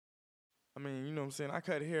I mean, you know what I'm saying? I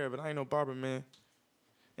cut hair, but I ain't no barber, man.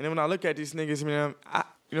 And then when I look at these niggas, man, you know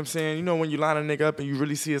what I'm saying? You know when you line a nigga up and you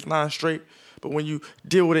really see his line straight, but when you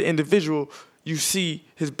deal with an individual, you see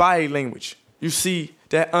his body language. You see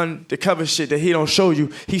that undercover shit that he don't show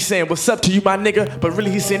you. He's saying, what's up to you, my nigga? But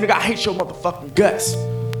really he's saying, nigga, I hate your motherfucking guts. You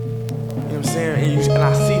know what I'm saying? And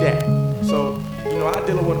I see that. So, you know, I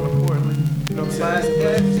deal with him accordingly. You know what I'm saying?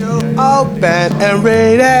 If you open and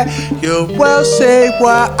read it, you will see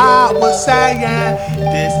what I was saying.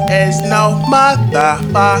 This is no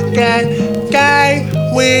motherfucking game.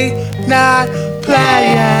 We not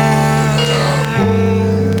playing.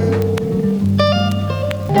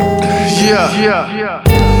 Yeah.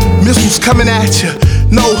 Missiles coming at you.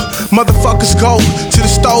 No, motherfuckers go to the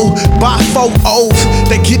stove, buy 4 O's.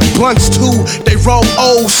 They get blunts too, they roll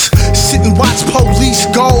O's. Sit and watch police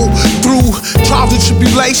go through trials and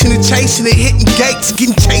tribulation and chasing and hitting gates,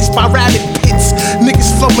 getting chased by rabbit pits.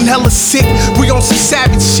 Niggas flowing hella sick, we on some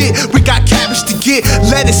savage shit. We got cabbage to get,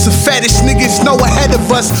 lettuce a fetish. Niggas know ahead of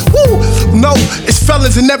us. Woo! No, it's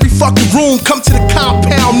fellas in every fucking room. Come to the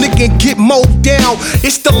compound, nigga, and get mowed down.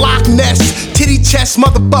 It's the Loch Ness, titty chest,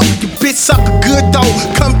 motherfucker. Your bitch sucker good though.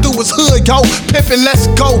 Come through his hood, yo, pimpin', let's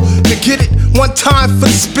go. To get it, one time for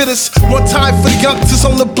the spitters, one time for the youngsters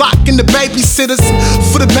on the block and the babysitters,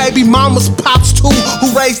 for the baby mamas, pops too, who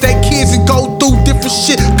raise their kids and go through different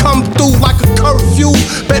shit. Come through like a curfew.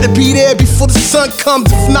 Better be there before the sun comes.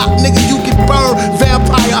 If not, nigga, you get burned.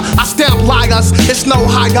 Vampire, I stamp liars. It's no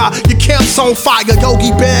higher. Your camp's on fire. Yogi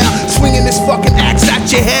Bear swinging this fucking axe at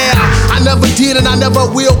your hair. I never did and I never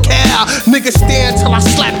will care. Niggas stand till I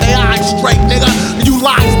slap their eyes straight, nigga. You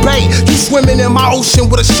live bait, you swimming in my ocean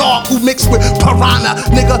with a shark who mixed with piranha.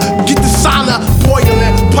 Nigga, get the sauna,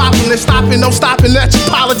 boiling, popping and stopping, no stopping.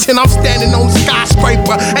 Metropolitan, I'm standing on the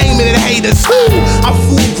skyscraper, aiming at haters. I'm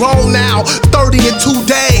full grown now, 30 in 2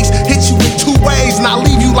 days. Hit you in 2 ways and I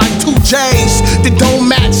leave you like 2 J's. They don't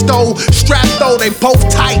match though, strapped though, they both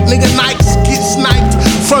tight. Nigga, Nikes get sniped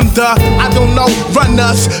from the, I don't know, run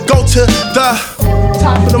us. Go to the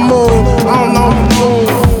top of the moon, I don't know the moon.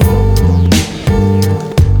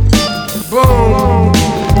 Boom,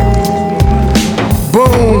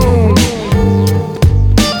 boom,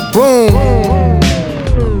 boom,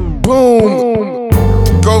 boom.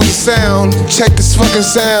 Goes the sound, check this fucking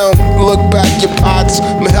sound. Look back your pots,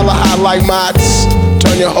 I'm hella hot like mods.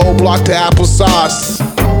 Turn your whole block to applesauce.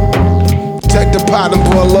 Take the pot and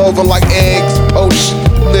boil over like eggs, poached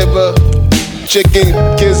liver, chicken,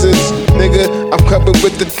 gizzards. Nigga, I'm coming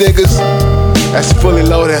with the diggers. That's fully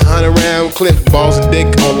loaded, 100 round clip, balls and dick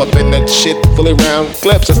all up in that shit. Fully round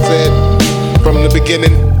clips, I said from the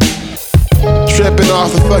beginning. Tripping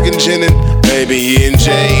off the fucking ginnin'. Baby, E and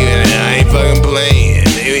J, and I ain't fucking playing.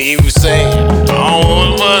 He was saying, I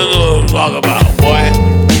don't want to talk about, boy.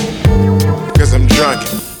 Cause I'm drunk.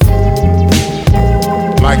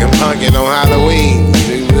 Like I'm punkin' on Halloween.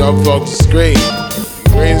 We all broke the screen.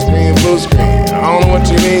 Green screen, blue screen. I don't know what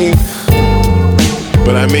you mean.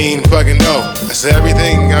 But I mean fucking no. That's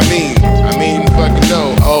everything I mean. I mean fucking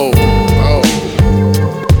no. Oh.